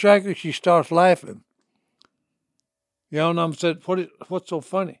pepper shaker, she starts laughing. And I said, what's so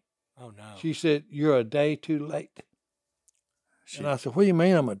funny? Oh no. She said, you're a day too late. And I said, what do you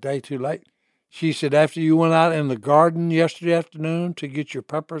mean I'm a day too late? She said, after you went out in the garden yesterday afternoon to get your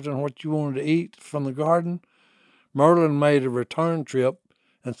peppers and what you wanted to eat from the garden, Merlin made a return trip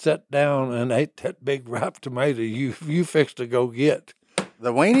and sat down and ate that big ripe tomato you fixed to go get.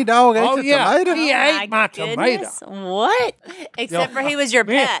 The weenie dog ate Oh, the yeah. tomato? He ate my goodness. What? Except for he was your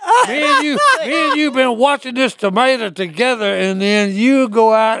Me, pet. me and you been watching this tomato together, and then you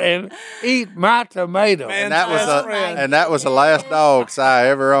go out and eat my tomato. Man, And that was Best friend. and that was the last dog Si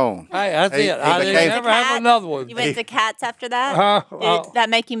ever owned. Hey, that's He- it. he I became- didn't never have Cat? another one. You went to cats after that? Did that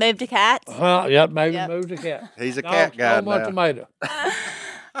make you move to cats? Yep, maybe Yep. move the cat. He's a Dog cat guy stole my now. tomato.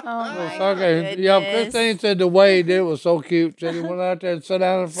 Oh my Okay, goodness. Christine said the way he did it was so cute. Said he went out there and sat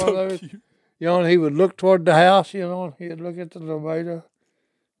down in front of it. And he would look toward the house, and he'd look at the tomato.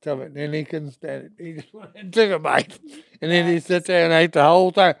 Tell me, and then he couldn't stand it. He just went and took a bite. And then he'd sit there and ate the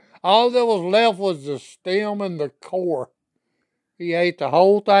whole thing. All that was left was the stem and the core. He ate the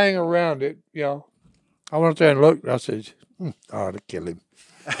whole thing around it, I went there and looked, and I said, I ought to kill him.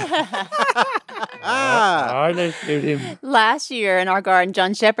 All right, let's shoot him. Last year in our garden,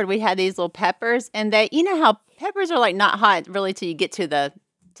 John Shepherd, we had these little peppers, and you know how peppers are like not hot really till you get to the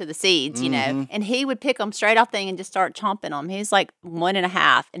seeds, and he would pick them straight off thing and just start chomping them. He's like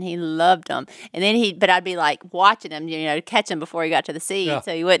 1.5, and he loved them. And then but I'd be like watching him, to catch him before he got to the seed,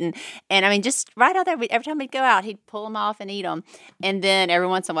 so he wouldn't. And I mean, just right out there, every time we'd go out, he'd pull them off and eat them. And then every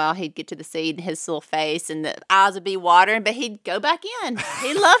once in a while, he'd get to the seed, and his little face and the eyes would be watering, but he'd go back in.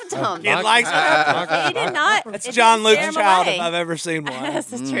 He loved them. Kid likes peppers. He did not. That's it John didn't Luke's scare him child away. if I've ever seen one. That's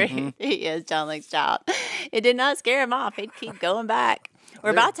the truth. He is John Luke's child. It did not scare him off. He'd keep going back. We're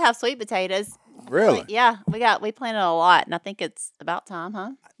about to have sweet potatoes. Really? Yeah, we planted a lot, and I think it's about time,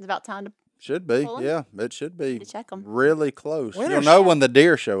 huh? It's about time to Should be. Pull 'em? Yeah, it should be to check them. really close. Winter You'll know when the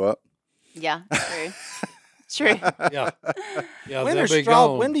deer show up. Yeah, true. True. Yeah. When, they'll be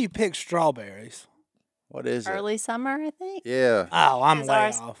gone. when do you pick strawberries? What is it? Early summer, I think. Yeah, Oh, I'm Is way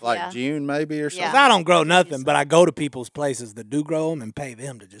ours- off. like Yeah. June maybe or something. 'Cause I don't grow nothing, but I go to people's places that do grow them and pay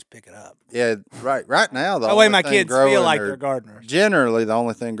them to just pick it up. Yeah, right. Right now, the That way only my thing kids growing feel like are- they're gardeners. Generally, the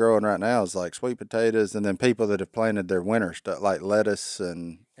only thing growing right now is like sweet potatoes, and then people that have planted their winter stuff like lettuce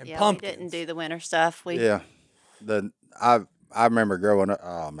and And Yeah, pumpkins. we didn't do the winter stuff. I remember growing up.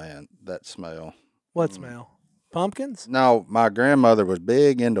 Oh man, that smell. What smell? Pumpkins? No, my grandmother was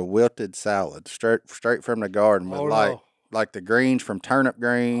big into wilted salad, straight from the garden with Oh, like no. like the greens from turnip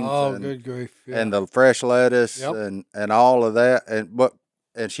greens Oh, and, good grief. Yeah. and the fresh lettuce Yep. and all of that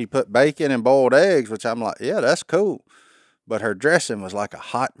and she put bacon and boiled eggs, which I'm like, yeah, that's cool. but her dressing was like a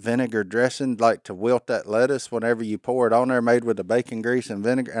hot vinegar dressing, like to wilt that lettuce whenever you pour it on there, made with the bacon grease and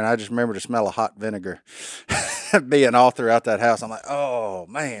vinegar. And I just remember the smell of hot vinegar being all throughout that house. I'm like, oh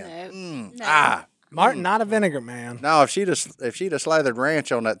man, No. Martin, not a vinegar man. No, if she'd have slathered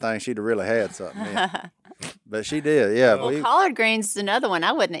ranch on that thing, she'd have really had something. Yeah. But she did, yeah. Well, collard greens is another one.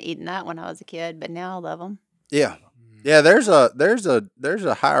 I wouldn't have eaten that when I was a kid, but now I love them. Yeah. Yeah, there's a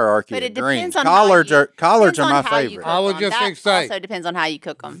hierarchy But of it greens. depends on Collards are my how you favorite. cook I was 'em. just That excited. also depends on how you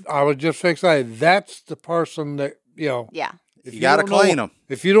cook them. I was just fixing that's the person that, Yeah, if You gotta don't know- clean 'em.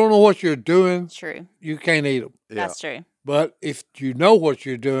 If you don't know what you're doing, true. you can't eat them. Yeah. That's true. But if you know what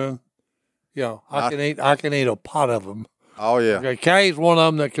you're doing, I Not- can eat a pot of them. Oh yeah. Okay, Kay's one of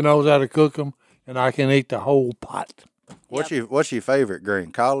them that knows how to cook them, and I can eat the whole pot. What's your favorite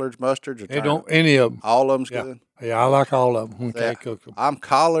green? Collards, mustards, or They turnip? don't any of them. All of them's Yeah. good. Yeah, I like all of them when Yeah. Kay cooks them. I'm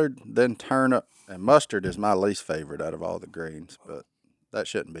collard, then turnip, and mustard is my least favorite out of all the greens. But that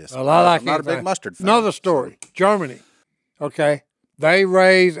shouldn't be a surprise. Well, I like I'm not a anything. big mustard fan. Another story. Germany. Okay, they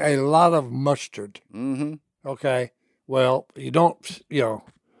raise a lot of mustard. Mm-hmm. Okay, well, you don't.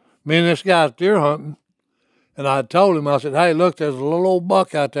 Me and this guy's deer hunting. And I told him, I said, hey, look, there's a little old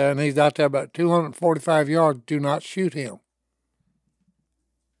buck out there, and he's out there about 245 yards. Do not shoot him.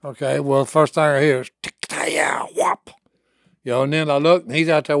 Okay, well, the first thing I hear is, tick-ta-ya, whop. And then I look, and he's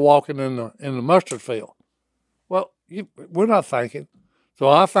out there walking in the mustard field. Well, we're not thinking. So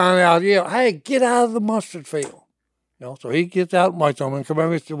I find out, hey, get out of the mustard field. So he gets out and waits on me and comes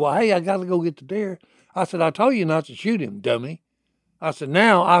over and said, well, hey, I got to go get the deer. I said, I told you not to shoot him, dummy. I said,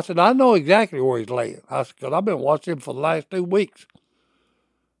 I know exactly where he's laying. I said, because I've been watching him for the last 2 weeks.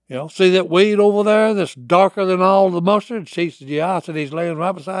 See that weed over there that's darker than all the mustard? She said, yeah. I said, he's laying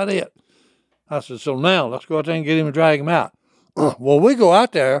right beside it. I said, so now let's go out there and get him and drag him out. Well, we go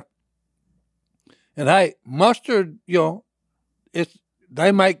out there, and hey, mustard,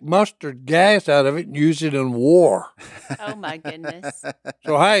 they make mustard gas out of it and use it in war. Oh my goodness.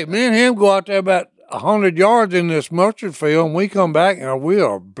 So, hey, me and him go out there about 100 yards in this mustard field, and we come back, and we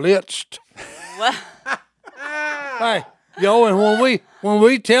are blitzed. Well, Hey, and when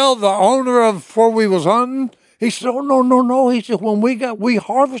we tell the owner of where we was hunting, he said, oh, no. He said, when we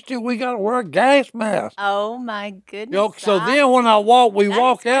harvested, we got to wear a gas mask. oh my goodness. So I- then when walk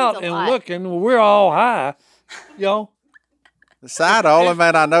explains out a and lot. looking, we're all high, The side only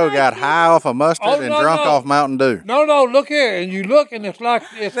man I know got high off of mustard Oh, and no, drunk no. off Mountain Dew. No, look here, and you look, and it's like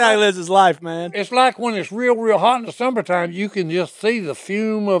That's how he lives his life, man. it's like when it's real hot in the summertime, you can just see the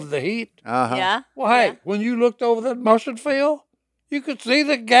fume of the heat. Uh-huh. Yeah. Well, hey, when you looked over that mustard field, you could see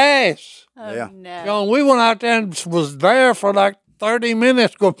the gas. Oh, Yeah. no. And we went out there and was there for like 30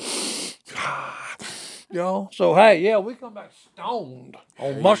 minutes going, So, hey, we come back stoned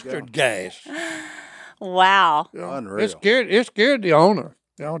on mustard gas. Wow. Unreal. It scared the owner.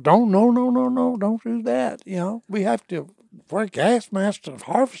 Don't do that. We have to wear gas masks to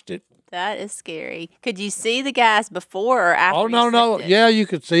harvest it. That is scary. Could you see the gas before or after? Oh, you no. sniffed it? Yeah, you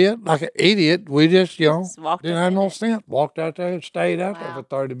could see it like an idiot. We just, walked didn't up have in no it. scent. Walked out there and stayed out there Wow. for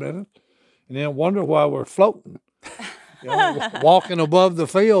 30 minutes. And then wonder why we're floating. Walking above the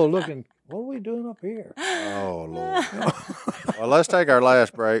field looking, what are we doing up here? Oh, Lord. Well, let's take our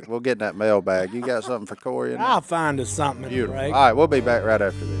last break. We'll get in that mailbag. You got something for Korie? I'll find us something in the Beautiful. break. All right, we'll be back right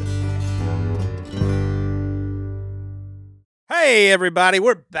after this. Hey, everybody,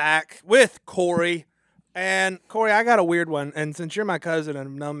 we're back with Korie. And Korie, I got a weird one. And since you're my cousin and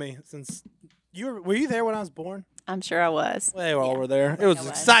have known me since were you there when I was born? I'm sure I was. They all Yeah, were there. It I was was.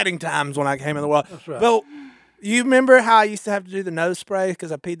 exciting times when I came in the world. That's right. But you remember how I used to have to do the nose spray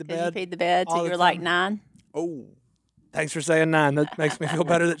because I peed the Because you bed? peed the bed all till the you were like time. 9. Oh, thanks for saying 9. That makes me feel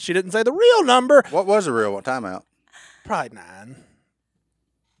better that she didn't say the real number. What was the real one? Timeout. Probably 9.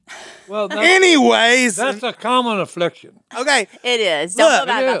 Well, Anyways, that's a common affliction. okay. It is. Don't Look, feel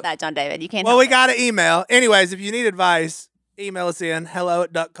bad it is. about that, John David. You can't. Well, help we it. got an email. Anyways, if you need advice, email us in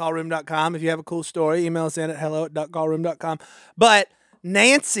hello@duckcallroom.com. If you have a cool story, email us in at hello@duckcallroom.com. But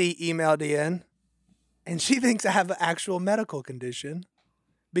Nancy emailed in, and she thinks I have an actual medical condition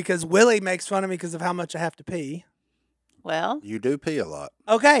because Willie makes fun of me because of how much I have to pee. Well, You do pee a lot.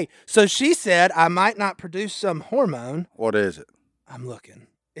 Okay, so she said I might not produce some hormone. What is it? I'm looking.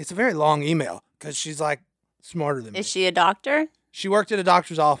 It's a very long email because she's like smarter than me. is she a doctor? She worked at a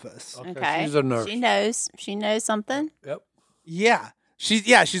doctor's office. Okay. She's a nurse. She knows. She knows something. Yep. Yeah,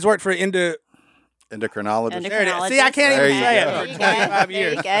 she's worked for Endocrinologist. There it is. See, I can't There even you say go. it There for you 25 go.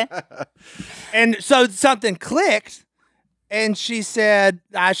 years. There you go. And so something clicked, and she said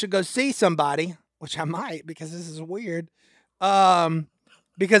I should go see somebody, which I might because this is weird.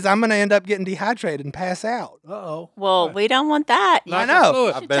 because I'm going to end up getting dehydrated and pass out. Uh-oh. Well, we don't want that. I know.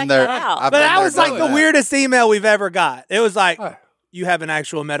 I've check been there. that out. I've But been that there was like doing the that. weirdest email we've ever got. It was like, Hey. you have an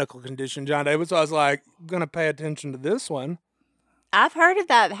actual medical condition, John David. So I was like, I'm going to pay attention to this one. I've heard of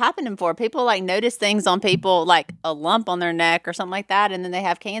that happening before. People like notice things on people, like a lump on their neck or something like that, and then they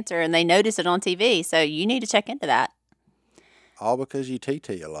have cancer and they notice it on TV. So you need to check into that. All because you TT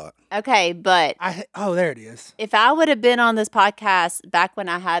a lot. Okay, but There it is. if I would have been on this podcast back when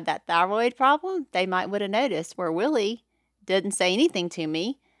I had that thyroid problem, they might would have noticed where Willie didn't say anything to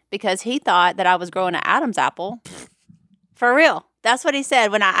me because he thought that I was growing an Adam's apple. For real. That's what he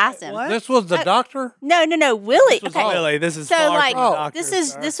said when I asked him. What? This was the doctor? No, Willie. This was Okay. Really, this is So, far like, from the doctor,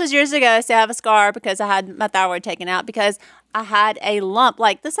 this was years ago. So I have a scar because I had my thyroid taken out because I had a lump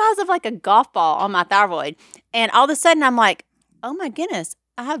like the size of like a golf ball on my thyroid, and all of a sudden I'm like, oh my goodness,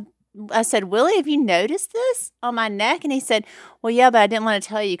 I said, Willie, have you noticed this on my neck? And he said, well, yeah, but I didn't want to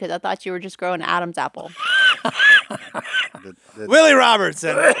tell you because I thought you were just growing an Adam's apple. Willie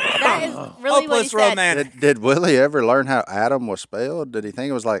Robertson. That is really what he Hopeless said. romantic. Did Willie ever learn how Adam was spelled? Did he think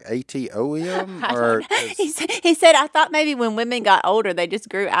it was like ATOEM? Or He said, I thought maybe when women got older, they just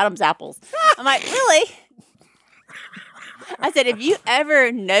grew Adam's apples. I'm like, really? I said, if you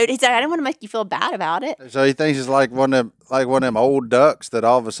ever noticed, he said, I didn't want to make you feel bad about it. so he thinks it's like one of them old ducks that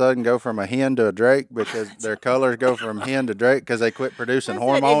all of a sudden go from a hen to a drake because their colors go from hen to drake because they quit producing I said,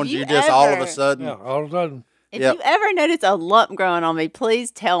 if hormones. you You just all of ever- a sudden. Yeah, all of a sudden. If Yep. you ever notice a lump growing on me,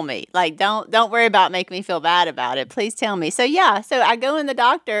 please tell me. Like, don't worry about making me feel bad about it. Please tell me. So yeah, so I go in the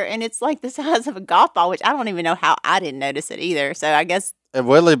doctor and it's like the size of a golf ball, which I don't even know how I didn't notice it either. So I guess And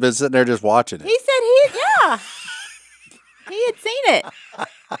Willie been sitting there just watching it. he said he had seen it.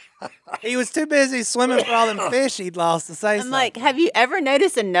 He was too busy swimming for all them fish he'd lost to say I'm something. like, have you ever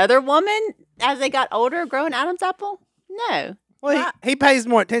noticed another woman as they got older growing Adam's apple? No. well, he pays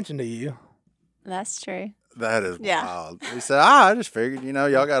more attention to you. That's true. That is Yeah. wild. He said, I just figured,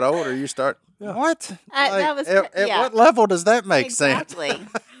 y'all got older. You start. What? That was- at yeah. what level does that make sense? Exactly.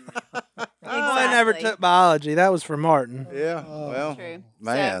 I never took biology. That was for Martin. Yeah. Well, True.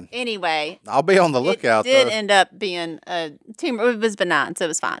 man. So, anyway, I'll be on the lookout, it did though. end up being a tumor. It was benign, so it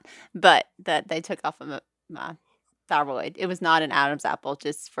was fine. But that they took off of my thyroid. It was not an Adam's apple,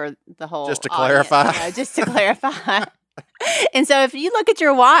 just for the whole. Just to audience, clarify. just to clarify. And so, if you look at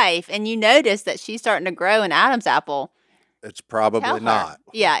your wife and you notice that she's starting to grow an Adam's apple, It's probably tell her. not.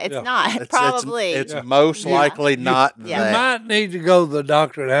 Yeah, it's Yeah. not. It's- Probably. It's most likely not Yeah. You that. might need to go to the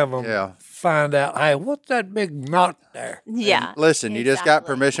doctor and have them Yeah. find out, hey, what's that big knot there? yeah. Listen, you just got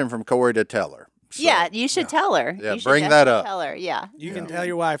exactly. permission from Korie to tell her. So, Yeah, you should tell her. Yeah, You should bring that definitely up. Tell her. Yeah. You can tell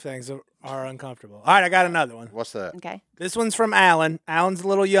your wife things that are uncomfortable. All right, I got another one. What's that? Okay. This one's from Alan. Alan's a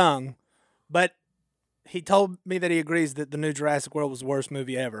little young, but he told me that he agrees that the new Jurassic World was the worst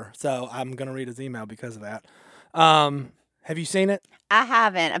movie ever. So I'm going to read his email because of that. Have you seen it? I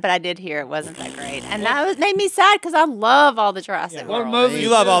haven't, but I did hear it wasn't that great, and made me sad because I love all the Jurassic What World. movie? You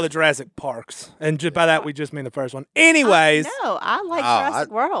love all the Jurassic Parks. And by that, we just mean the first one. Anyways, No, I like Oh,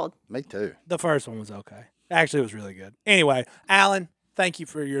 Jurassic World. Me too. the first one was okay. Actually, it was really good. Anyway, Alan, thank you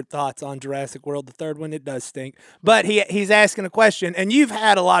for your thoughts on Jurassic World. The third one, it does stink. But he's asking a question, and you've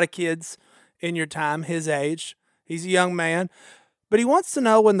had a lot of kids in your time, his age. He's a young man. But he wants to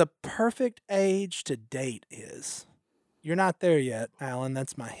know when the perfect age to date is. You're not there yet, Alan.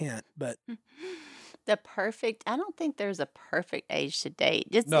 That's my hint. But I don't think there's a perfect age to date.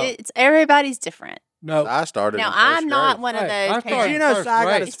 It's No. everybody's different. No. I started. Now in first I'm not grade. one of Hey, I those started parents. you know, first Si got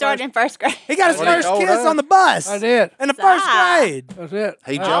grade. his He started in first grade. he got his What he first told kiss us? on the bus. I did. In the first Si. grade. That's it.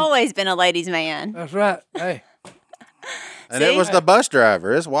 He I've jumped, always been a ladies' man. That's right. Hey, and it was See? the bus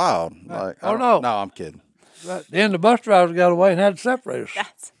driver. It's wild. Like, Oh, no. No, I'm kidding. then the bus drivers got away and had to separate us.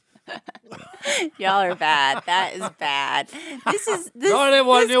 That's y'all are bad. That is bad. This. No, it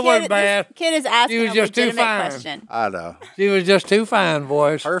wasn't- this it wasn't kid- bad. This kid is asking He was a just too legitimate fine. question. I know. She was just too fine,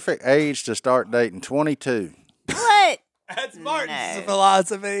 boys. Perfect age to start dating, 22. What? That's Martin's No.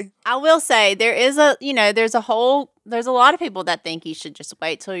 philosophy. I will say there's a lot of people that think you should just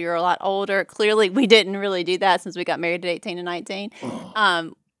wait till you're a lot older. Clearly, we didn't really do that since we got married at 18 and 19.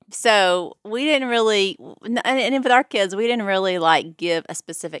 So we didn't really, and with our kids, we didn't really like give a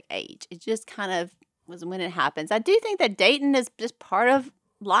specific age. It just kind of was when it happens. I do think that dating is just part of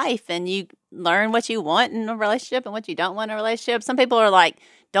life, and you learn what you want in a relationship and what you don't want in a relationship. Some people are like,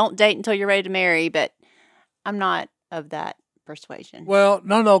 don't date until you're ready to marry, but I'm not of that persuasion. Well,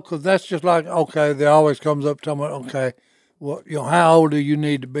 no, because that's just like, okay, there always comes up to me, okay, well, how old do you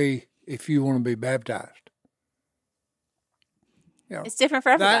need to be if you want to be baptized? It's different for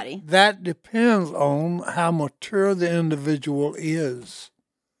everybody. That depends on how mature the individual is.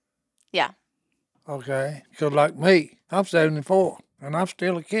 Yeah. Okay, because like me, I'm 74 and I'm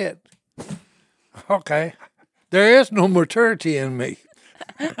still a kid. Okay, there is no maturity in me.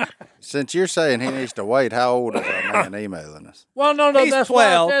 Since you're saying he needs to wait, how old is our man emailing us? Well, no, He's that's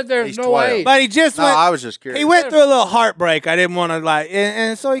 12. why I said there's He's no 12. age. But he just No, went. I was just curious. He went through a little heartbreak. I didn't want to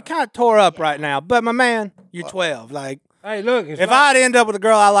and so he kind of tore up right now. But my man, you're 12. Like, Hey, look, it's if like, I'd end up with a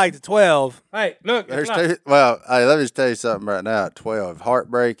girl I liked at 12, hey, look, it's There's like, well, hey, let me just tell you something right now. At 12,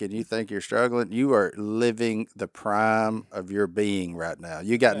 heartbreak, and you think you're struggling, you are living the prime of your being right now.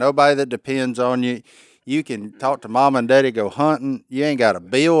 You got nobody that depends on you. You can talk to mom and daddy, go hunting. You ain't got a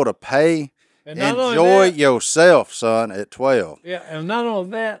bill to pay. and not only Enjoy that- yourself, son, at 12. Yeah, and not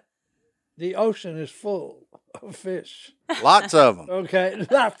only that, the ocean is full of fish. Lots of them. Okay,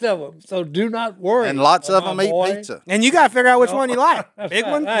 lots of them. So do not worry. And lots of my them eat boy. pizza. and you got to figure out which one you like. That's Big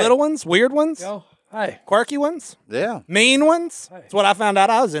right. ones, Hey. little ones, weird ones, You know, hey, quirky ones, Yeah. mean ones. That's what I found out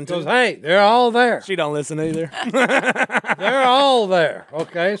I was because into. hey, they're all there. She don't listen either. They're all there.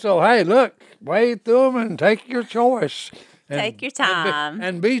 Okay, so hey, look, wade through them and take your choice. And, Take your time.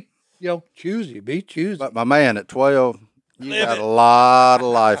 and be choosy. Be choosy. But my man, at 12, you Live got it. a lot of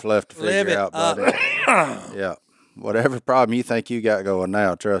life left to Live figure it out, up. buddy. Yeah. Whatever problem you think you got going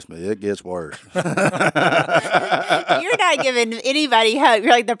now, trust me, it gets worse. You're not giving anybody hope.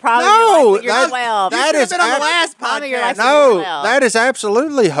 You're like the problem. No, you're that- 12. that You is should've been on the ab- last problem of your life. No, that is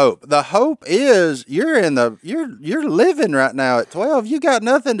absolutely hope. The hope is you're living right now at 12. You got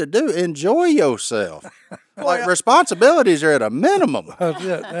nothing to do. Enjoy yourself. Like responsibilities are at a minimum. That's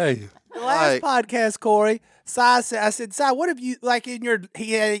it. Hey, The last Like- podcast, Corey, I said, Si, what have you, like in your,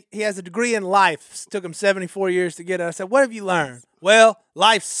 he has a degree in life. Took him 74 years to get it. I said, what have you learned? Well,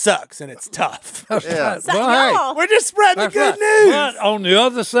 life sucks and it's tough. that's Yeah. right. So, Well, hey, y'all, We're just spreading the that's good right. news. But on the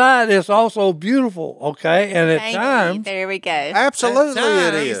other side, it's also beautiful. Okay, and at thank you. times, There we go. Absolutely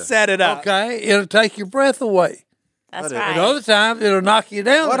At it He is. set it up. okay, it'll take your breath away. That's But it- right. At other times, it'll knock you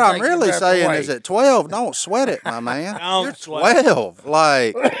down. What and I'm take your really breath saying away. is at 12, don't sweat it, my man. Don't You're sweat it. 12.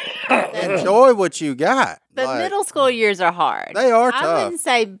 Like, enjoy what you got. But Like, middle school years are hard. They are I tough. wouldn't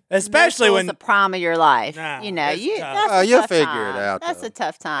say, Especially middle when- school's the prime of your life. Nah, you know, it's you tough. that's Oh, a you'll tough figure time. it out, That's though. a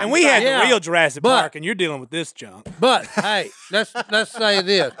tough time. And we had Yeah. the real Jurassic But- Park, and you're dealing with this junk. But hey, let's say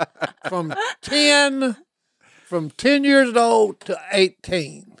this: from 10 years old to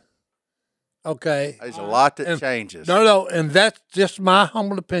 18. Okay. There's a lot that And- changes. No, and that's just my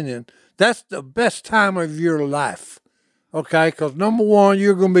humble opinion. That's the best time of your life. Okay, because number one,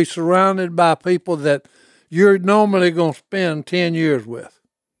 you're going to be surrounded by people that you're normally going to spend 10 years with.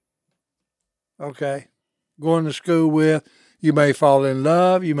 Okay, going to school with. You may fall in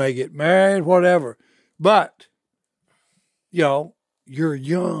love. You may get married, whatever. But, you're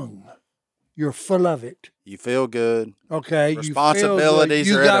young. You're full of it. You feel good. Okay, Responsibilities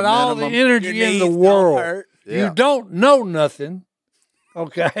you are feel at good. a You got all minimum. the energy Your in the knees don't world. hurt. Yeah. You don't know nothing.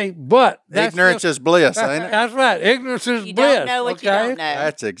 Okay, but that's Ignorance just- is bliss, ain't it? That's right. Ignorance is you bliss. don't know what okay? you don't know.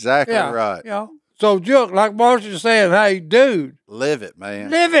 That's exactly Yeah, right. So, Jook, like Marcia's saying, hey, dude, Live it, man.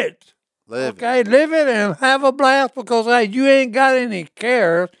 live it. Live it. Okay, live it and have a blast because hey, you ain't got any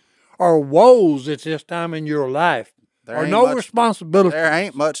cares or woes at this time in your life, There or ain't no much- responsibility. There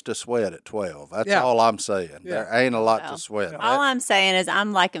ain't much to sweat at 12. That's Yeah. all I'm saying. Yeah. There ain't a lot Well, to sweat. All I'm saying is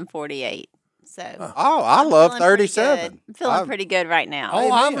I'm liking 48. So Oh, I I'm love feeling pretty 37. good. I'm feeling pretty good right now.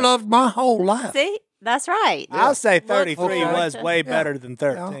 Oh, I've Amen. loved my whole life. See, that's right. I'll say Look 33 forward was to- way better than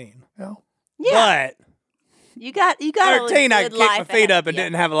 13. Yeah. Yeah, But you got 13, I good could kick my life feet ahead. up and Yeah,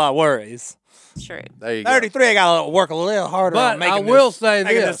 didn't have a lot of worries. True. There you go. 33, I got to work a little harder But on making I will this, say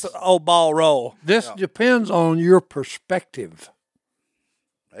making this. old ball roll. This depends on your perspective.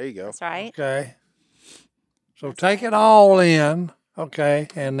 There you go. That's right. Okay. So take it all in, okay,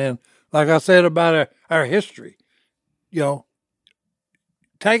 and then, like I said about our history,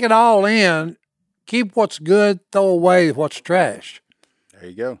 take it all in, keep what's good, throw away what's trash. There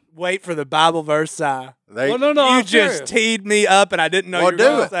you go. Wait for the Bible verse, Si. There Well, no, you I'm just serious. teed me up, and I didn't know Well, you were do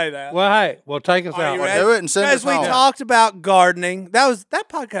going to it. say that. Well, hey, take us Are out. you Well, ready? do it and send us Because we home. talked about gardening. That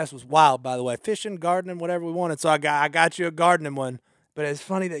podcast was wild, by the way. Fishing, gardening, whatever we wanted. So I got you a gardening one. But it's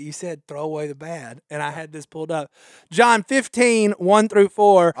funny that you said throw away the bad, and I had this pulled up. John 15,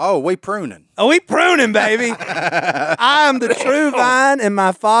 1-4. Oh, we pruning. Oh, we pruning, baby. I am the true vine, and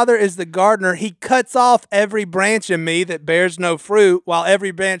my Father is the gardener. He cuts off every branch in me that bears no fruit, while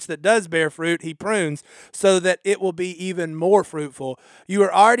every branch that does bear fruit, he prunes, so that it will be even more fruitful. You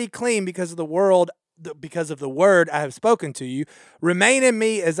are already clean because of the word I have spoken to you. Remain in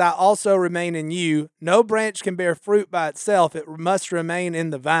me as I also remain in you. No branch can bear fruit by itself. It must remain in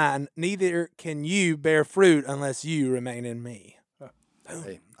the vine. Neither can you bear fruit unless you remain in me.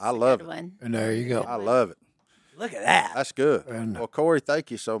 Hey, I love Good it. one. And there you go. I love it. Look at that. That's good. And- Well, Korie, thank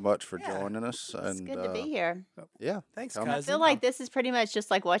you so much for joining us. It's And good to be here. yeah, Thanks, come- I cousin. feel like this is pretty much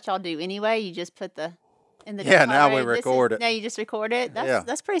just like what y'all do anyway. You just put the in the Yeah, now we this is- record it. Now you just record it. Yeah.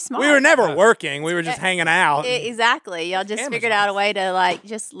 That's pretty smart. We were never working. We were just hanging out. Exactly. Y'all just Cameras figured out a way to like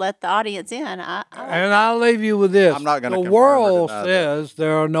just let the audience in. I like And I'll leave you with this. I'm not gonna The confirm or world deny that. says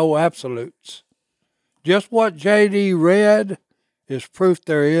there are no absolutes. Just what JD read is proof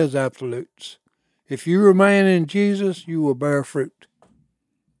there is absolutes. If you remain in Jesus, you will bear fruit.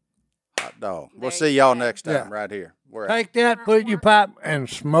 hot dog. There We'll you see y'all go. next time Yeah. right here. We're out. Take that, put it in your pipe, and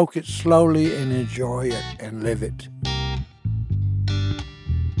smoke it slowly and enjoy it and live it.